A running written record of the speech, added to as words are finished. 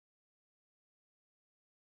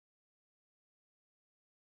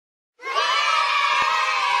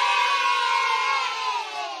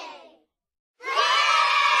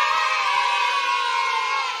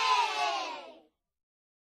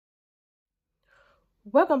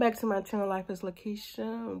Welcome back to my channel,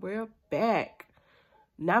 LifeasLakesha. We're back.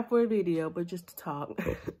 Not for a video, but just to talk.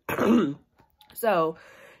 So,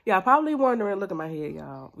 y'all probably wondering, look at my head,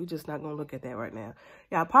 y'all. We're just not going to look at that right now.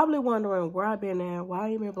 Y'all probably wondering where I've been at, why I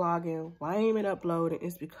ain't been vlogging, why I ain't been uploading.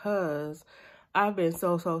 It's because I've been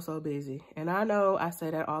so busy. And I know I say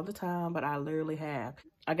that all the time, but I literally have.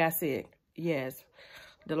 I got sick. Yes.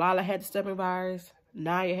 Delilah had the stomach virus.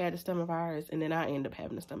 Naya had the stomach virus, and then I ended up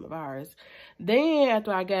having the stomach virus. Then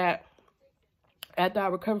after I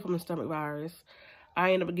recovered from the stomach virus,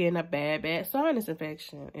 I ended up getting a bad sinus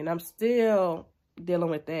infection, and I'm still dealing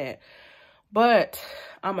with that. But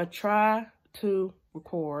I'm gonna try to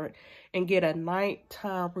record and get a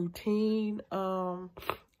nighttime routine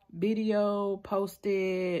video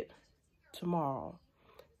posted tomorrow.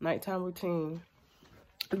 Nighttime routine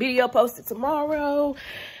video posted tomorrow,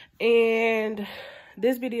 and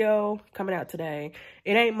this video coming out today,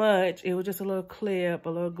 it ain't much. It was just a little clip, a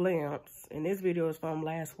little glimpse. And this video is from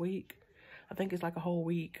last week. I think it's like a whole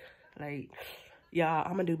week. Like, y'all,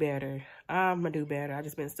 I'm gonna do better. I'm gonna do better. I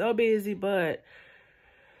just been so busy, but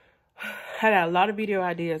I got a lot of video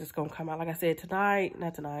ideas that's gonna come out. Like I said,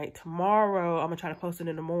 tomorrow, I'm gonna try to post it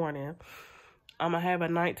in the morning. I'm gonna have a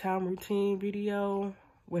nighttime routine video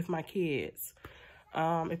with my kids.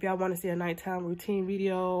 If y'all want to see a nighttime routine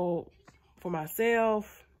video for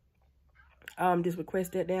myself, just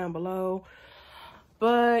request that down below.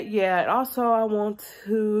 But yeah, also I want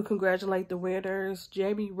to congratulate the winners,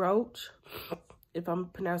 Jamie Roach, if I'm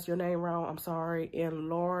pronouncing your name wrong, I'm sorry, and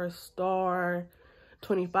Laura Star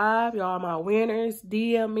 25. Y'all are my winners.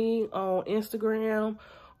 DM me on Instagram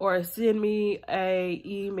or send me a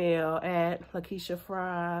email at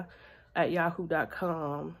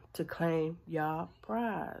Lakeshafrye@yahoo.com to claim y'all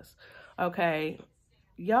prize. Okay,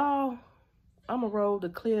 y'all, I'm gonna roll the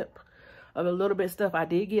clip of a little bit of stuff I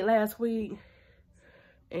did get last week,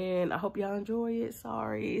 and I hope y'all enjoy it.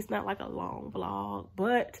 Sorry, it's not like a long vlog,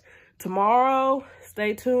 but tomorrow,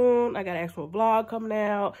 stay tuned. I got an actual vlog coming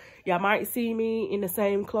out. Y'all might see me in the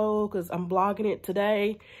same clothes because I'm vlogging it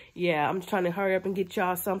today. Yeah, I'm just trying to hurry up and get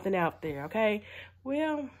y'all something out there, okay?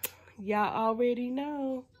 Well, y'all already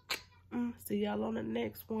know. See y'all on the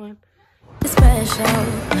next one. Special,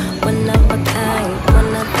 one of a kind,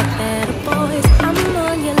 one of the better boys. I'm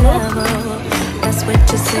on your level, that's what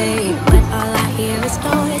you say, but all I hear is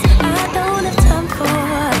noise. I don't have time for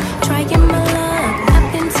trying my luck.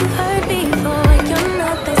 I've been too hurt before. You're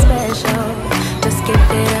not that special, just give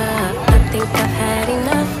it up. I think I've had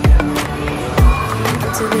enough.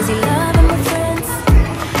 I'm too busy loving my friends.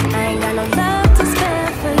 I ain't got no love to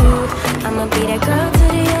spare for you. I'ma be that girl to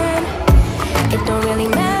the end. It don't really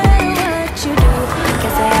matter what you do.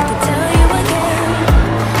 Guess I have to tell you again,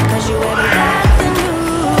 'cause you haven't got the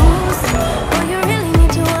news. Oh, you really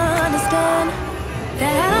need to understand.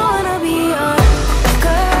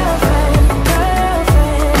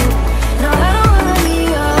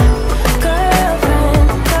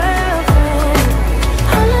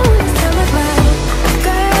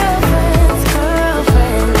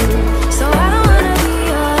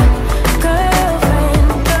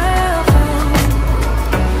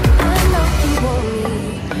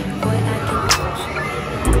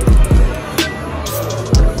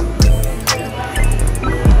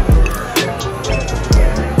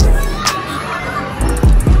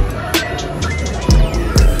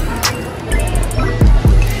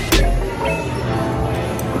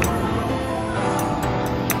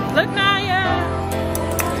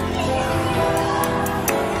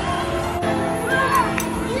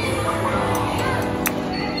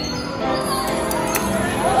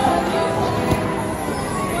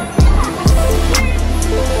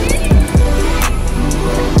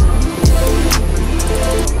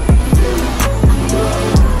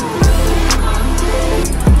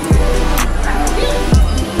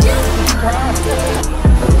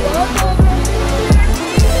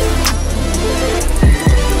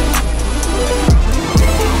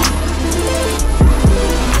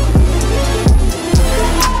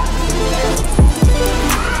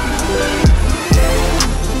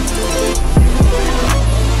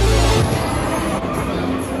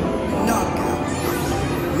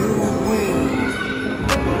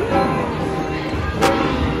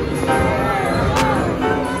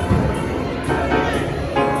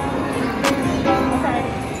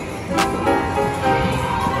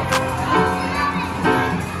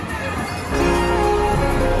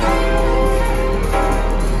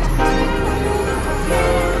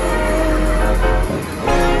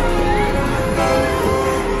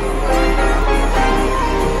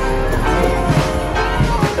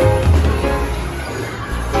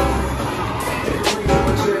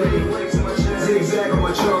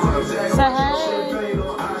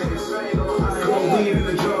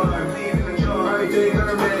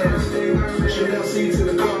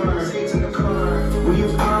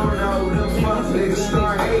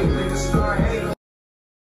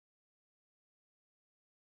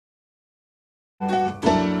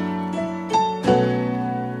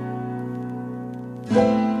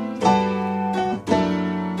 Bye.